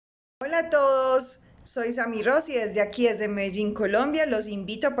Hola a todos, soy Sami Rosi desde aquí, desde Medellín, Colombia. Los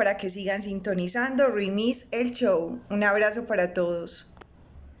invito para que sigan sintonizando Remix el Show. Un abrazo para todos.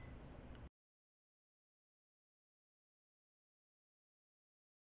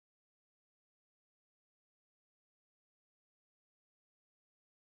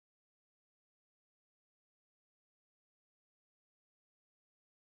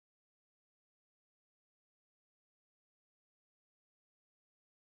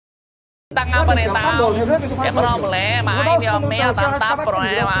 Tan apretado, qué problema, ay Dios mío, tanta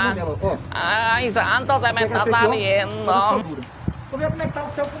prueba. Ai, santo, se me está saliendo. Vou ver como é que tá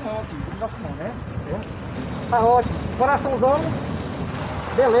o seu pulmão aqui, o meu pulmão, né? Tá ótimo. Coraçãozão,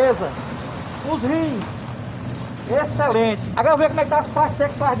 beleza. Os rins, excelente. Agora eu vou ver como é que tá as partes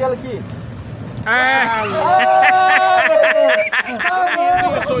sexuais dela aqui.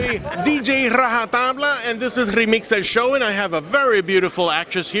 Soy DJ Raja Tabla, and this is Michel'le Show, and I have a very beautiful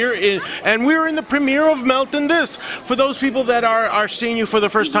actress here, and we're in the premiere of Melting This. For those people that are seeing you for the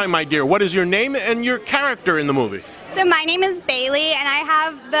first time, my dear, what is your name and your character in the movie? So my name is Bailey, and I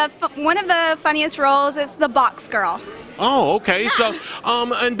have one of the funniest roles. It's the box girl. Oh, okay. So,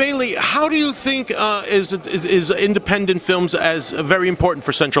 and Bailey, how do you think is independent films as very important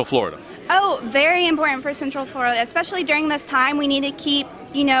for Central Florida? Oh, very important for Central Florida, especially during this time. We need to keep,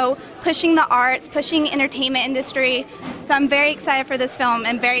 you know, pushing the arts, pushing entertainment industry. So I'm very excited for this film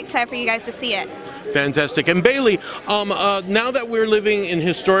and very excited for you guys to see it. Fantastic. And Bailey, now that we're living in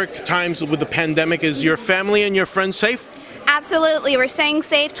historic times with the pandemic, is your family and your friends safe? Absolutely. We're staying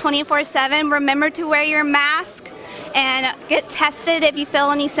safe 24/7. Remember to wear your mask and get tested if you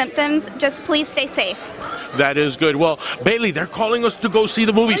feel any symptoms. Just please stay safe. That is good. Well, Bailey, they're calling us to go see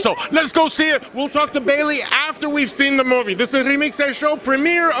the movie, so let's go see it. We'll talk to Bailey after we've seen the movie. This is Michel'le Show,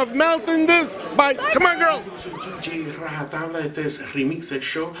 premiere of Melting This. Bye. Come on, girl. DJ Raja Tabla, it is Michel'le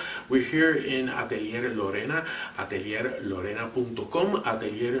Show. We're here in Atelier Lorena, atelierlorena.com,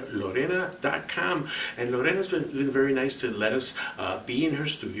 atelierlorena.com. And Lorena's been very nice to let us be in her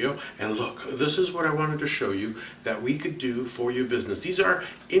studio. And look, this is what I wanted to show you that we could do for your business. These are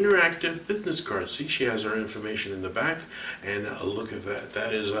interactive business cards. See, she has her information in the back, and look at that.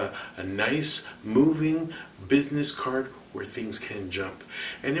 That is a nice moving business card where things can jump.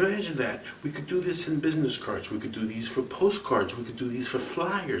 And imagine that. We could do this in business cards. We could do these for postcards. We could do these for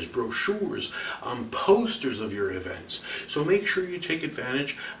flyers, brochures, posters of your events. So make sure you take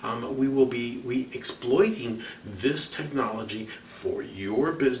advantage. We will be exploiting this technology for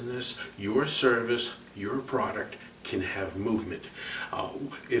your business, your service, your product can have movement.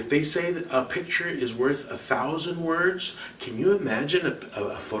 If they say that a picture is worth 1,000 words, can you imagine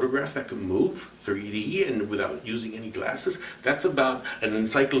a photograph that can move 3D and without using any glasses? That's about an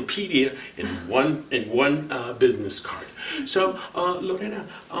encyclopedia in one business card. So, Lorena,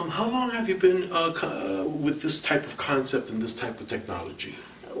 how long have you been with this type of concept and this type of technology?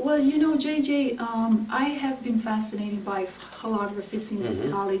 Well, you know, JJ, I have been fascinated by holography since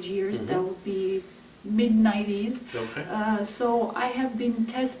college years. That would be mid-90s. Okay. So I have been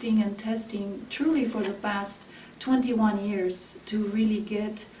testing and testing truly for the past 21 years to really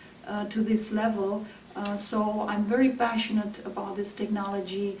get to this level. So I'm very passionate about this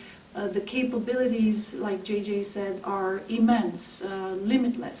technology. The capabilities, like JJ said, are immense,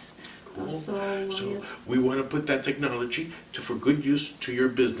 limitless. Cool. So yes. We want to put that technology for good use to your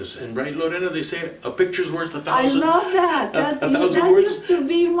business. And right, Lorena, they say a picture's worth 1,000. I love that. That words. used to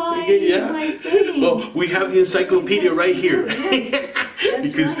be my saying. Well, we have the encyclopedia right here. Yes.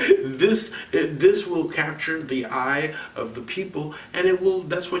 Because right. this will capture the eye of the people, and it will.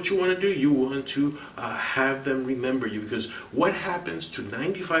 That's what you want to do. You want to have them remember you, because what happens to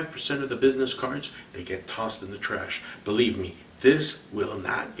 95% of the business cards? They get tossed in the trash. Believe me. This will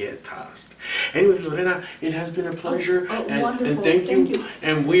not get tossed. Anyway, Lorena, it has been a pleasure, and thank you.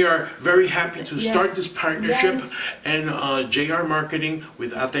 And we are very happy to start this partnership and JR Marketing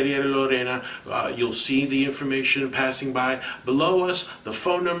with Atelier Lorena. You'll see the information passing by below us, the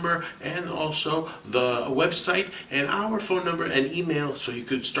phone number, and also the website, and our phone number and email, so you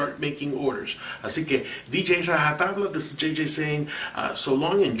could start making orders. Así que, DJ Raja Tabla, this is JJ saying so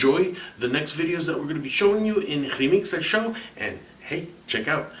long. Enjoy the next videos that we're going to be showing you in Michel'le Show. And hey, check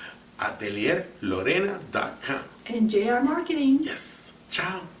out atelierlorena.com. And JR Marketing. Yes.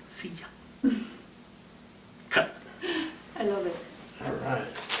 Ciao. See ya. Cut. I love it. All right.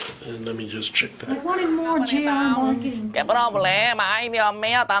 And let me just check I that. wanted more JR Marketing. Qué problema, ay Dios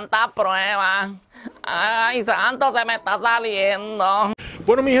mío, tanta prueba. Ay, santo, se me está saliendo.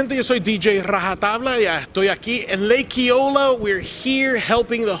 Bueno, mi gente, yo soy DJ Raja Tabla. Ya estoy aquí en Lake Eola. We're here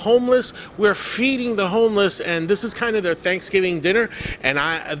helping the homeless. We're feeding the homeless, and this is kind of their Thanksgiving dinner. And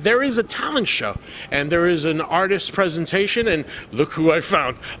there is a talent show, and there is an artist presentation. And look who I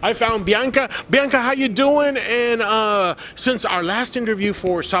found. I found Bianca. Bianca, how you doing? And since our last interview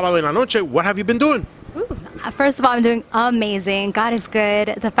for Sabado en la Noche, what have you been doing? First of all, I'm doing amazing. God is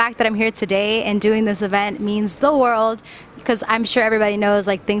good. The fact that I'm here today and doing this event means the world, because I'm sure everybody knows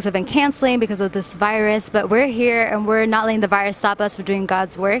like things have been canceling because of this virus, but we're here and we're not letting the virus stop us from doing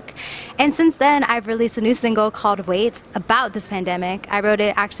God's work. And since then, I've released a new single called Wait about this pandemic. I wrote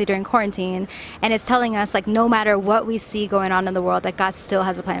it actually during quarantine, and it's telling us like no matter what we see going on in the world, that God still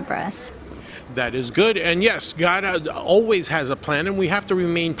has a plan for us. That is good. And yes, God always has a plan, and we have to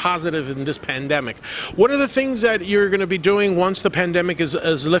remain positive in this pandemic. What are the things that you're going to be doing once the pandemic is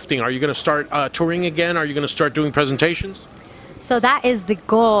lifting? Are you going to start touring again? Are you going to start doing presentations? So that is the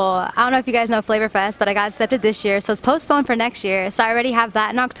goal. I don't know if you guys know Flavor Fest, but I got accepted this year, so it's postponed for next year. So I already have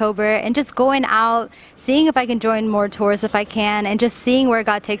that in October, and just going out, seeing if I can join more tours if I can, and just seeing where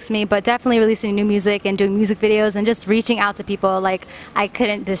God takes me, but definitely releasing new music and doing music videos and just reaching out to people like I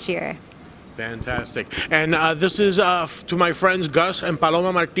couldn't this year. Fantastic. And this is to my friends Gus and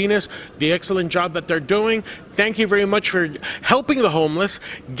Paloma Martinez, the excellent job that they're doing. Thank you very much for helping the homeless,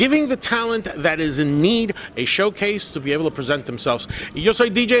 giving the talent that is in need a showcase to be able to present themselves. Yo soy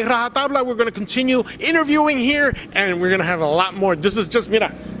DJ Raja Tabla. We're going to continue interviewing here, and we're going to have a lot more. This is just,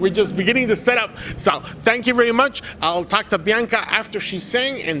 mira, we're just beginning to set up. So thank you very much. I'll talk to Bianca after she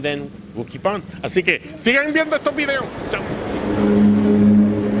sang, and then we'll keep on. Así que sigan viendo estos videos. Chao.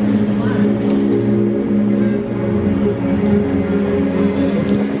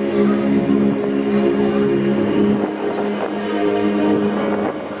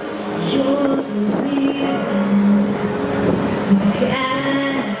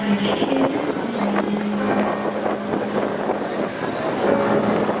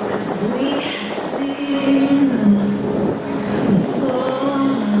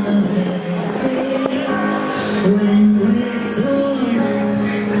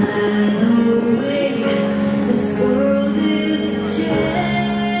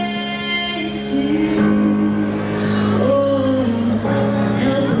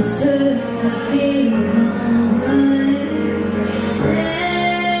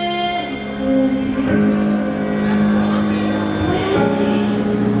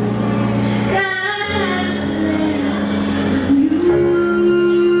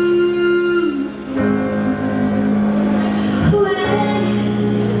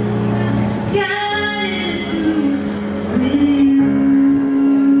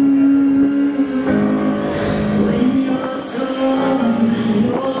 When you're torn by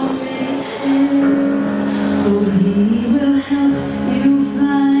your mistakes.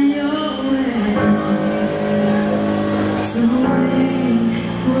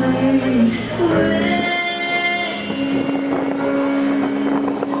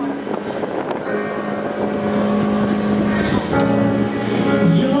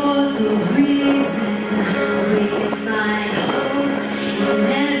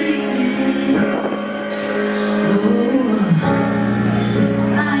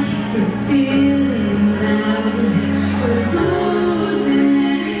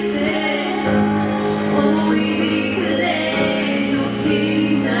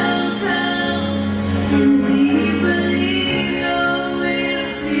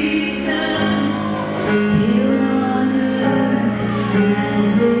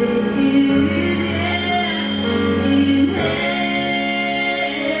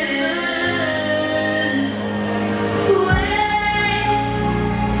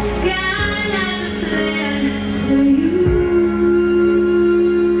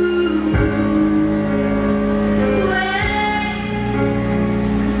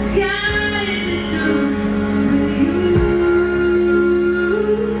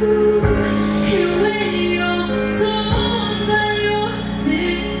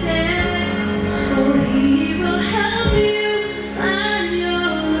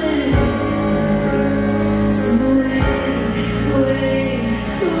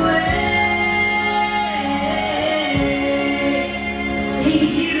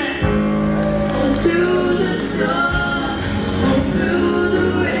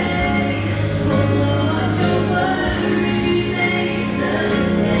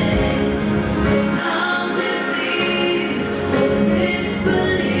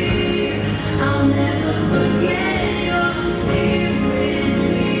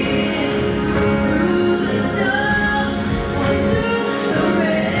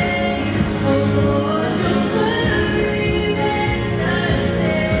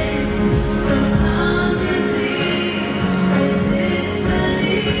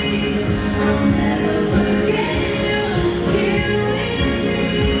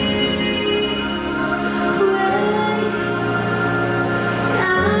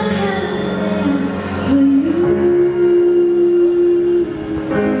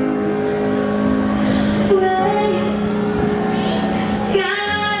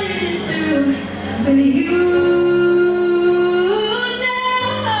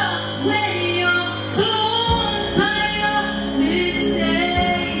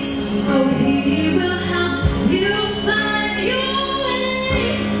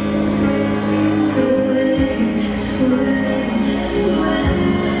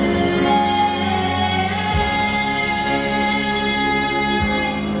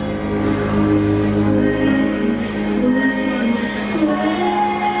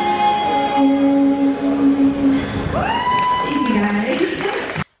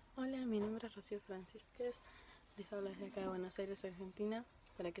 Les hablo desde acá de Buenos Aires, Argentina,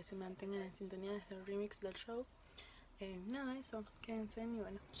 para que se mantengan en sintonía desde el remix del show. Nada, eso, quédense y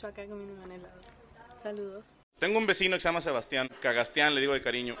bueno, yo acá comiéndome en helado. Saludos. Tengo un vecino que se llama Sebastián, Cagastián le digo de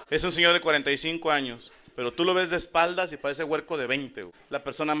cariño. Es un señor de 45 años, pero tú lo ves de espaldas y parece huerco de 20. Güey. La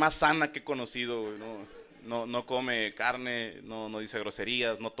persona más sana que he conocido, güey, no come carne, no dice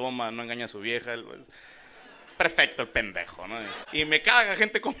groserías, no toma, no engaña a su vieja. Perfecto el pendejo, ¿no? Y me caga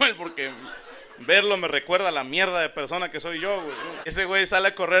gente como él porque verlo me recuerda a la mierda de persona que soy yo, güey. Ese güey sale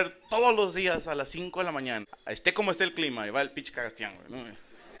a correr todos los días a las 5 de la mañana. Esté como esté el clima, y va el pinche Cagastián, güey, ¿no?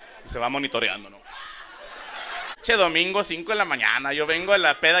 Y se va monitoreando, ¿no? Che, domingo, 5 de la mañana, yo vengo de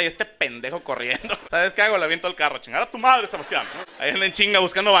la peda y este pendejo corriendo. ¿Sabes qué hago? Le aviento el carro, chingar a tu madre, Sebastián, ¿no? Ahí anda en chinga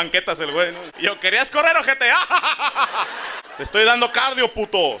buscando banquetas el güey, ¿no? Y yo, ¿querías correr, ojete? Te estoy dando cardio,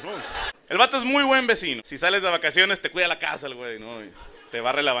 puto, ¿no? El vato es muy buen vecino. Si sales de vacaciones, te cuida la casa el güey, ¿no? Y te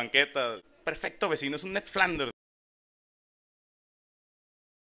barre la banqueta. Perfecto vecino, es un Ned Flanders.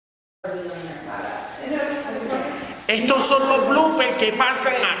 Estos son los bloopers que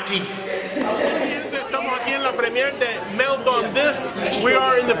pasan aquí. Estamos aquí en la premiere de Meld on This. We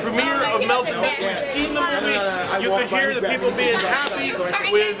are in the premiere of Meld on This. We've seen the movie. You could hear the people being happy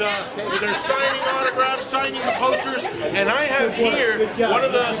with their signing autographs, signing the posters. And I have here one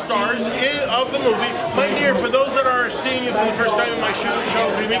of the stars of the movie. My dear, for those that are seeing you for the first time in my show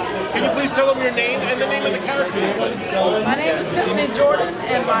remix, can you please tell them your name and the name of the character? My name is Tiffany Jordan,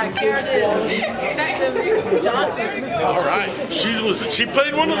 and my character is Detective Johnson. All right, she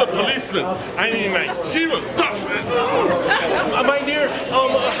played one of the policemen. I mean, like, she was tough. My dear,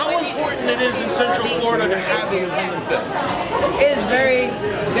 how important it is in Central Florida to have an independent film? It is very,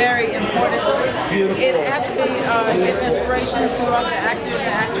 very important. Beautiful. It actually gives inspiration to other actors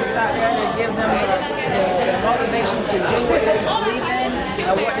and actresses out there to give them the motivation to do what they believe in,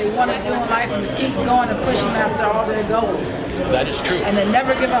 what they want to do in life, and just keep going and pushing after all their goals. That is true. And then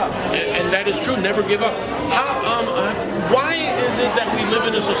never give up. And that is true, never give up. Why is it that we live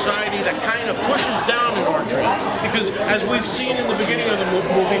in a society that kind of pushes down in our dreams? Because as we've seen in the beginning of the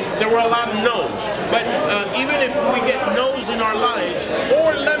movie, there were a lot of no's. But even if we get no's in our lives,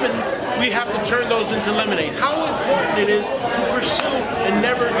 or lemons, we have to turn those into lemonades. How important it is to pursue and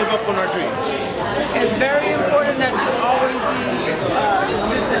never give up on our dreams. It's very important that you always be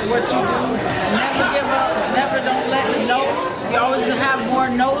consistent with what you do. Never give up, never don't let the no's. You're always going to have more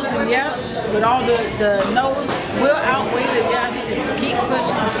no's than yes, but all the no's will outweigh the yes if you keep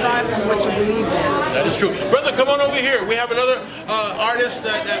pushing and striving for what you believe in. That is true. Brother, come on over here. We have another artist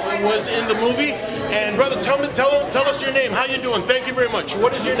that was in the movie. And brother, tell us your name. How you doing? Thank you very much.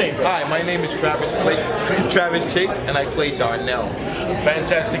 What is your name? Hi, my name is Travis Chase, and I play Darnell.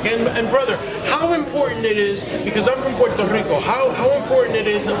 Fantastic. And brother, how important it is, because I'm from Puerto Rico, how important it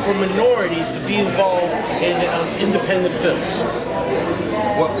is for minorities to be involved in independent films?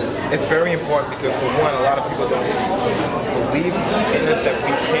 Well, it's very important because, for one, a lot of people don't believe in us that we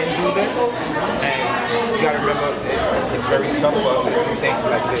can do this, and you got to remember it's very tough for us to do things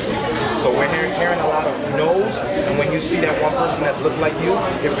like this. So we're hearing a lot of no's, and when you see that one person that looks like you,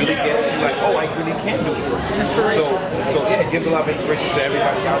 it really gets you like, oh, I really can do it. Inspiration. So yeah, it gives a lot of inspiration to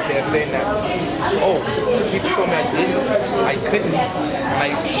everybody out there saying that, oh, people told me I couldn't, and I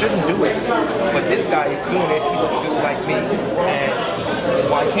shouldn't do it, but this guy is doing it, he looks just like me, and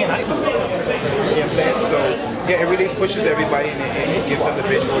why can't I do it? You know what I'm saying? So yeah, it really pushes everybody and it gives them the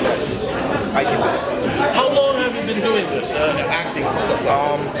visual that I can do it. How long have you been doing this, acting and stuff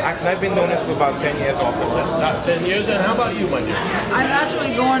like that? I've been doing this for about 10 years off. 10 years, and how about you, my dear? I'm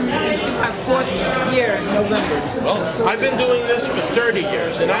actually going into my 4th year in November. Well, I've been doing this for 30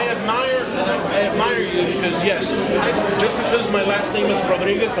 years, and I admire you because, yes, just because my last name is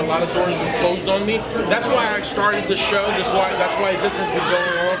Rodriguez, a lot of doors were closed on me. That's why I started the show. That's why this has been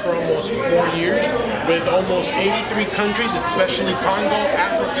going on for almost 4 years, with almost 83 countries, especially Congo,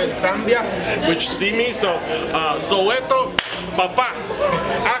 Africa, and Zambia, which see me. So, Soweto, Papa,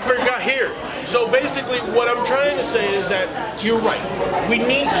 Africa here. So basically, what I'm trying to say is that you're right. We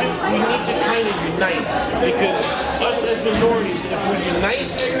need to kind of unite, because us as minorities, if we unite,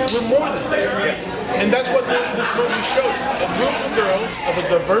 we're more than that. Yes. And that's what this movie showed. A group of girls of a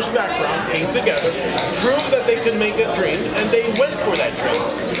diverse background came together, proved that they could make a dream, and they went for that dream.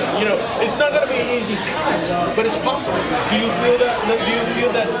 You know, it's not going to be an easy task, but it's possible. Do you feel that? Do you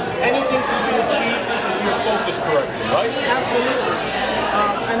feel that anything can be achieved if you're focused correctly, right? Absolutely.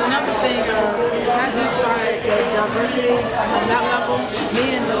 And another thing, not just by the diversity on that level,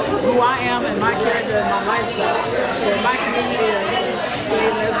 me and who I am and my character and my lifestyle, in my community of gay,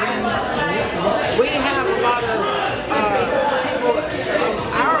 lesbian, we have a lot of people of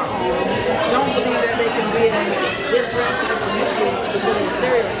our own don't believe that they can be in different type of communities because of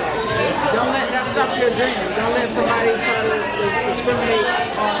stereotypes. Don't let that stop your dream. Don't let somebody try to discriminate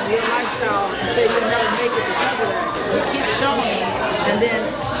on your lifestyle and say you'll never make it because of that. You keep showing, and then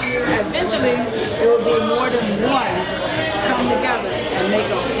eventually it will be more than one come together and make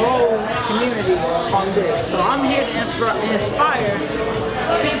a whole community on this. So I'm here to inspire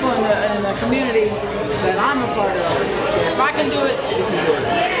people in the community that I'm a part of. If I can do it, you can do it.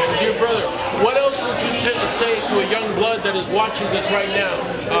 Dear brother, what else would you say to a young blood that is watching this right now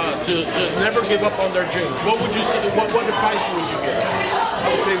to never give up on their dreams? What would you say? What advice would you give? I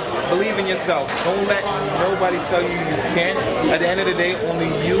would say believe in yourself. Don't let nobody tell you you can't. At the end of the day, only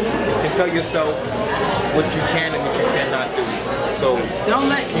you can tell yourself what you can and what you cannot do. So don't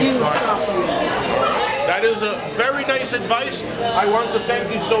let you stop you. That is a very nice advice. I want to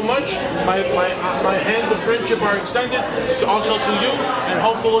thank you so much. My hands of friendship are extended also to you, and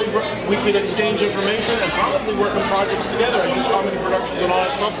hopefully we can exchange information and probably work on projects together and do comedy productions and all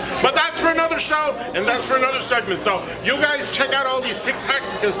that stuff. But that's for another show, and that's for another segment. So you guys check out all these TikToks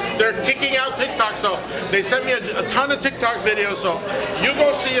because they're kicking out TikTok. So they sent me a ton of TikTok videos. So you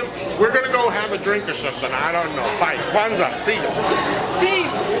go see them. We're gonna go have a drink or something. I don't know. Bye. Kwanzaa. See you.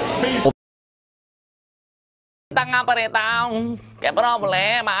 Peace. Peace. Tan apretado, qué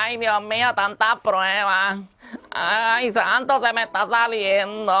problema, ay Dios mío, tanta prueba. Ay, santo, se me está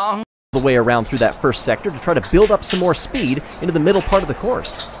saliendo. The way around through that first sector to try to build up some more speed into the middle part of the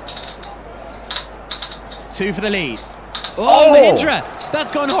course. 2 for the lead. Oh, Mahindra!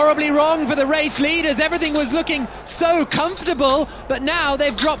 That's gone horribly wrong for the race leaders. Everything was looking so comfortable, but now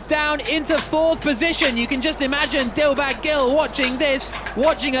they've dropped down into 4th position. You can just imagine Dilbag Gill watching this,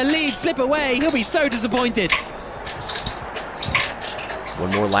 watching a lead slip away. He'll be so disappointed.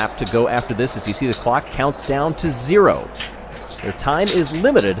 One more lap to go after this as you see the clock counts down to 0. Their time is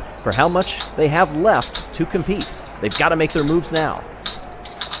limited for how much they have left to compete. They've got to make their moves now.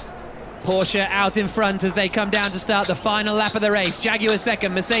 Porsche out in front as they come down to start the final lap of the race. Jaguar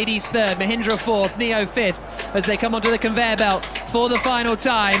 2nd, Mercedes 3rd, Mahindra 4th, Neo 5th as they come onto the conveyor belt for the final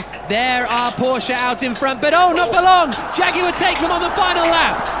time. There are Porsche out in front, but oh, not for long! Jaguar take them on the final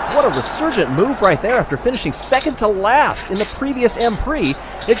lap! What a resurgent move right there after finishing 2nd to last in the previous M Prix.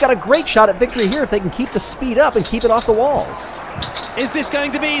 They've got a great shot at victory here if they can keep the speed up and keep it off the walls. Is this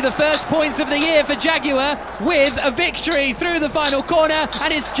going to be the first points of the year for Jaguar with a victory through the final corner?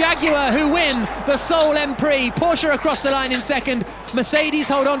 And it's Jaguar who win the sole M Prix. Porsche across the line in 2nd. Mercedes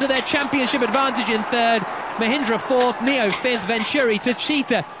hold on to their championship advantage in 3rd. Mahindra 4th, Neo 5th, Venturi to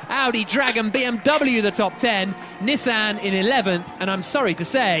Cheetah, Audi, Dragon, BMW the top 10, Nissan in 11th, and I'm sorry to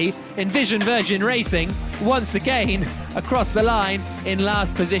say, Envision Virgin Racing once again across the line in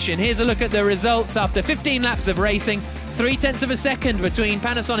last position. Here's a look at the results after 15 laps of racing. 0.3 of a second between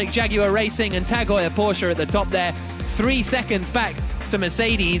Panasonic Jaguar Racing and Tag Heuer Porsche at the top there. 3 seconds back to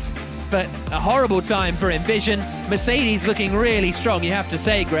Mercedes, but a horrible time for Envision. Mercedes looking really strong, you have to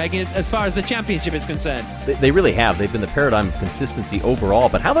say, Greg, as far as the championship is concerned. They really have. They've been the paradigm of consistency overall.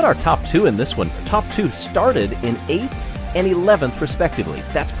 But how about our top 2 in this one? The top 2 started in 8th and 11th, respectively.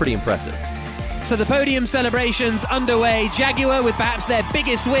 That's pretty impressive. So the podium celebrations underway. Jaguar with perhaps their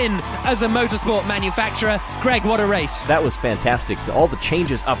biggest win as a motorsport manufacturer. Greg, what a race. That was fantastic. All the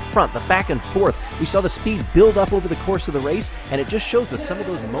changes up front, the back and forth. We saw the speed build up over the course of the race, and it just shows with some of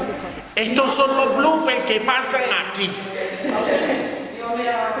those moments. Estos son los bloopers que pasan aquí.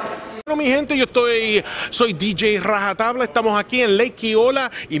 Bueno, mi gente, soy DJ Raja Tabla, estamos aquí en Lake Kiola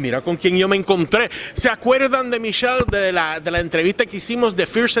y mira con quién yo me encontré. ¿Se acuerdan de Michelle de la entrevista que hicimos de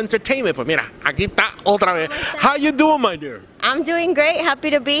Fierce Entertainment? Pues mira, aquí está otra vez. How you doing, my dear? I'm doing great. Happy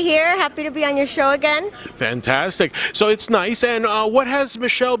to be here. Happy to be on your show again. Fantastic. So it's nice. And what has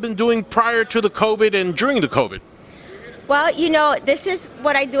Michelle been doing prior to the COVID and during the COVID? Well, you know, this is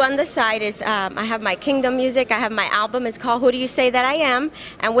what I do on the side is I have my Kingdom music, I have my album, it's called Who Do You Say That I Am?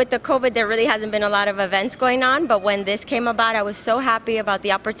 And with the COVID, there really hasn't been a lot of events going on, but when this came about, I was so happy about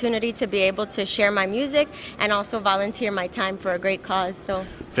the opportunity to be able to share my music and also volunteer my time for a great cause. So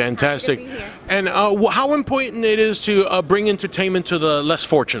fantastic. And how important it is to bring entertainment to the less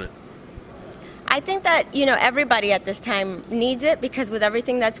fortunate? I think that, you know, everybody at this time needs it because with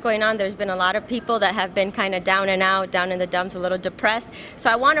everything that's going on, there's been a lot of people that have been kind of down and out, down in the dumps, a little depressed. So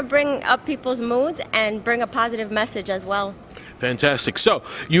I want to bring up people's moods and bring a positive message as well. Fantastic. So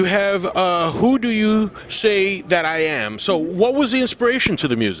you have Who Do You Say That I Am? So what was the inspiration to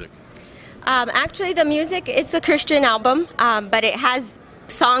the music? Actually, the music, it's a Christian album, but it has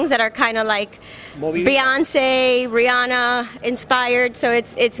songs that are kind of like Beyonce, Rihanna inspired. So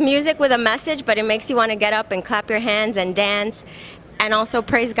it's music with a message, but it makes you want to get up and clap your hands and dance and also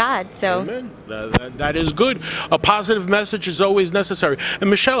praise God. So amen. That is good. A positive message is always necessary. And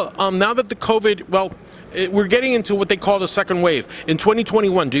Michelle, now that the COVID, well, we're getting into what they call the second wave. In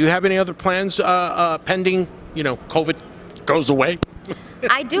 2021, do you have any other plans pending, you know, COVID goes away?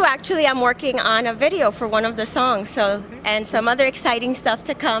 I do actually. I'm working on a video for one of the songs, so and some other exciting stuff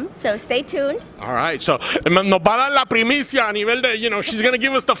to come. So stay tuned. All right. So nos va a dar la primicia a nivel de, you know, she's going to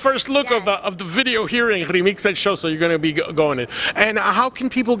give us the first look of the video here in Remix El Show. So you're going to be going in. And how can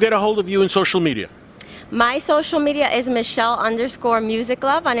people get a hold of you in social media? My social media is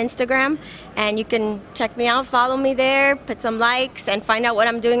Michelle_musiclove on Instagram, and you can check me out, follow me there, put some likes, and find out what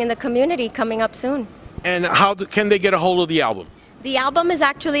I'm doing in the community coming up soon. And how can they get a hold of the album? The album is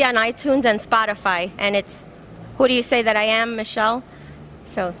actually on iTunes and Spotify, and it's Who Do You Say That I Am, Michelle?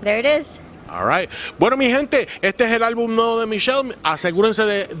 So there it is. All right. Bueno, mi gente, este es el álbum nuevo de Michelle. Asegúrense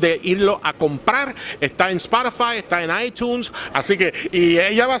de irlo a comprar. Está en Spotify, está en iTunes. Así que, y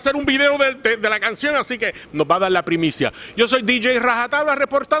ella va a hacer un video de la canción, así que nos va a dar la primicia. Yo soy DJ Raja Tabla,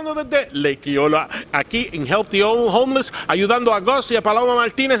 reportando desde Lequiola, aquí en Help the Homeless, ayudando a Gus y a Paloma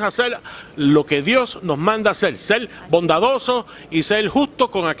Martínez a hacer lo que Dios nos manda a hacer. Ser bondadosos y ser justos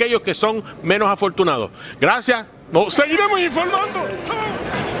con aquellos que son menos afortunados. Gracias. Nos seguiremos informando. ¡Chao!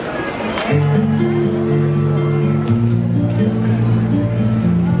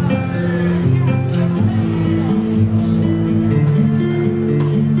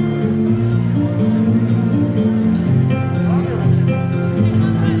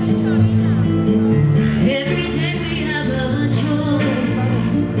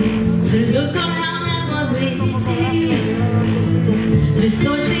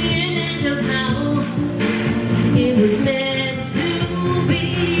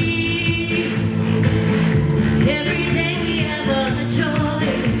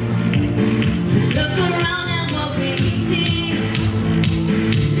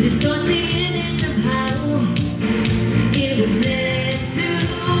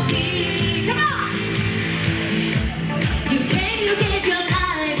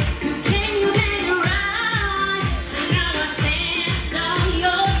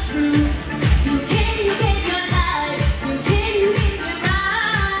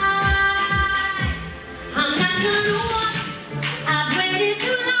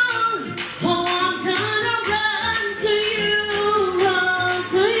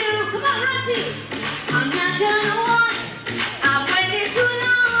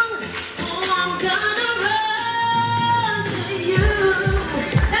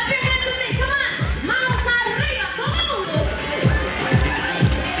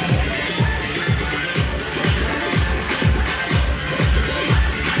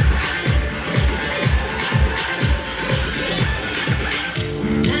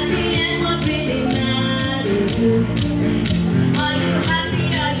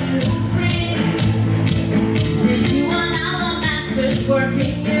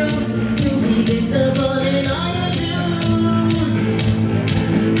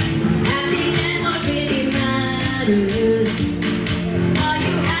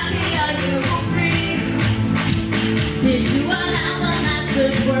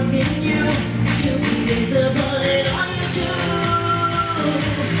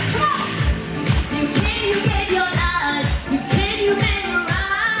 You get your life.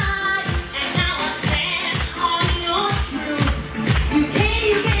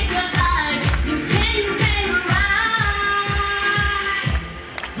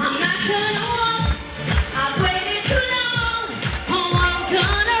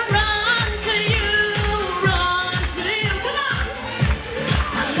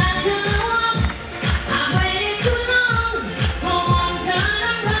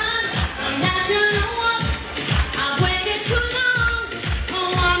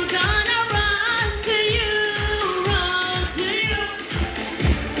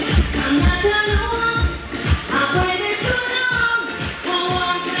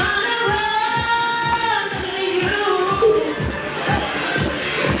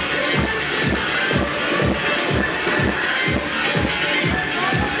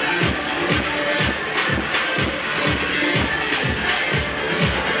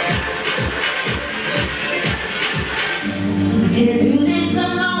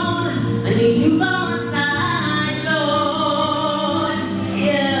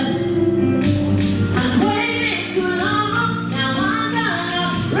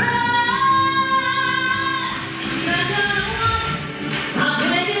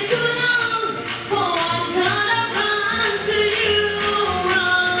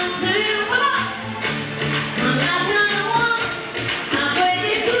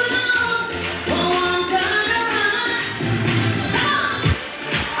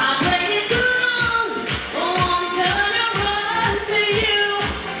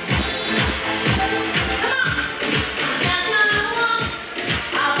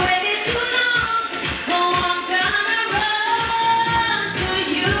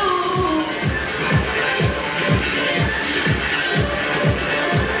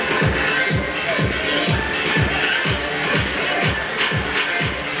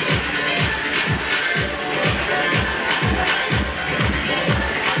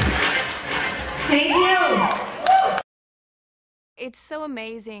 so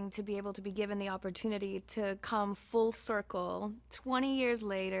amazing to be able to be given the opportunity to come full circle 20 years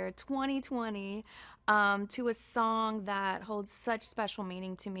later, 2020, to a song that holds such special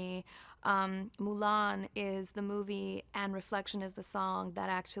meaning to me. Mulan is the movie and Reflection is the song that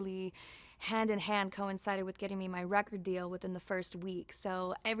actually hand in hand coincided with getting me my record deal within the first week.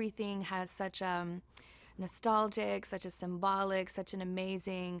 So everything has such nostalgic, such a symbolic, such an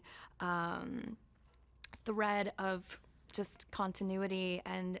amazing thread of just continuity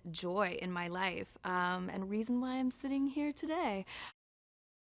and joy in my life, and reason why I'm sitting here today.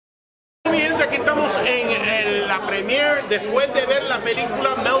 Muy bien, aquí estamos en la premiere después de ver la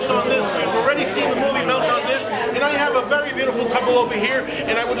película Melt on This. We've already seen the movie Melt on This, and I have a very beautiful couple over here,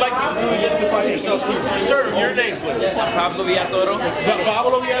 and I would like you to identify yourselves, please. Sir, your name, please. Pablo Villatoro.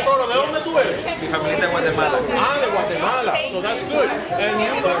 Pablo Villatoro, ¿de dónde tú eres? Mi familia es de Guatemala. Ah, de Guatemala, so that's good. And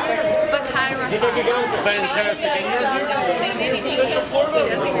you? Fantastic. And you're just from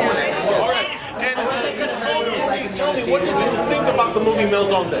Florida? All right. And tell me, what did you think about the movie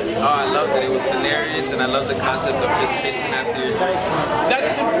Melt on This? Oh, I loved it. It was hilarious, and I love the concept of just chasing after your dreams. That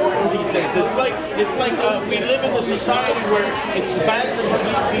is important these days. It's like we live in a society where it's bad to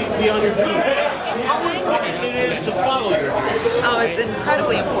be on your dreams. How important it is to follow your dreams? Oh, it's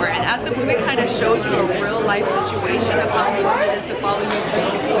incredibly important. As the movie kind of showed you a real life situation of how important it is to follow your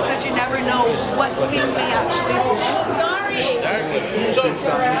dreams, because you never know what things may actually snap. Exactly. So,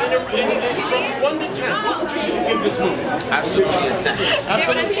 from 1 to 10, what would you give this movie? Absolutely a 10. Give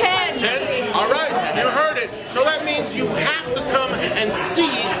it a 10. 10? All right, you heard it. So that means you have to come and see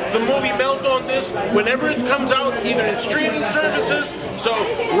the movie Melt on This whenever it comes out, either in streaming services. So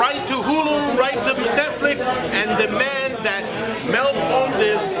write to Hulu, write to Netflix, and demand that Melt on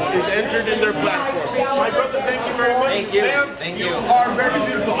This is entered in their platform. My brother, thank you very much. Thank you. Ma'am, thank you. You are very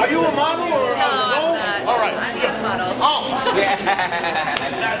beautiful. Are you a model or no? All right. I'm a model. Oh.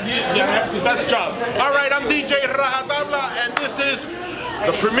 Yeah, that's the best job. All right, I'm DJ Raja Tabla, and this is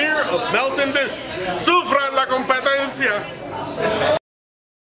the premiere of Melt on This. Sufran la competencia.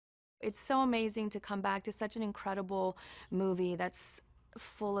 It's so amazing to come back to such an incredible movie that's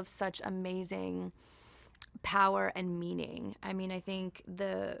full of such amazing power and meaning. I mean, I think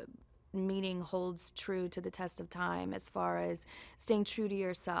the meaning holds true to the test of time as far as staying true to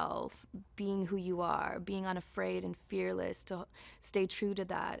yourself, being who you are, being unafraid and fearless, to stay true to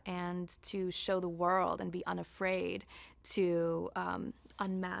that and to show the world and be unafraid to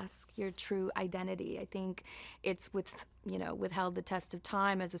unmask your true identity. I think it's withheld the test of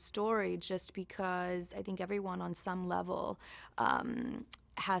time as a story just because I think everyone on some level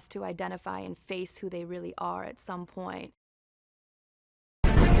has to identify and face who they really are at some point.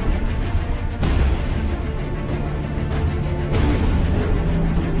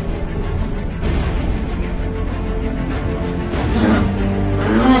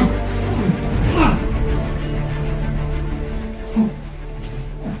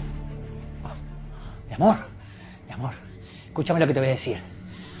 Mi amor, escúchame lo que te voy a decir.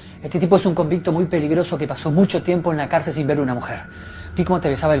 Este tipo es un convicto muy peligroso que pasó mucho tiempo en la cárcel sin ver a una mujer. Vi cómo te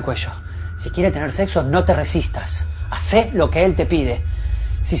besaba el cuello. Si quiere tener sexo, no te resistas. Hacé lo que él te pide.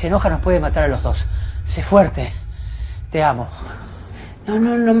 Si se enoja, nos puede matar a los dos. Sé fuerte. Te amo. No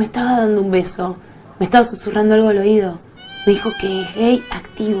me estaba dando un beso. Me estaba susurrando algo al oído. Me dijo que es gay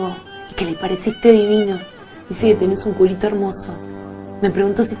activo y que le pareciste divino. Dice que tenés un culito hermoso. Me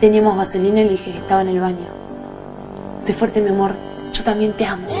preguntó si teníamos vaselina y le dije que estaba en el baño. Sé fuerte, mi amor. Yo también te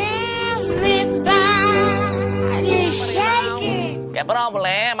amo. ¿Qué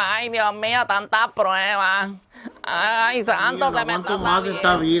problema? Ay, Dios mío, tantas pruebas. Ay, santo, se me está más de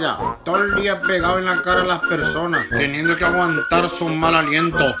esta vida. Todo el día pegado en la cara a las personas, teniendo que aguantar su mal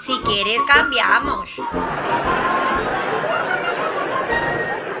aliento. Si quieres, cambiamos.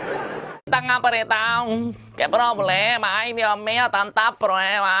 Tan apretado. ¿Qué problema? Ay, Dios mío, tantas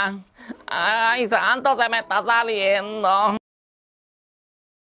pruebas. Ay, santo, se me está saliendo.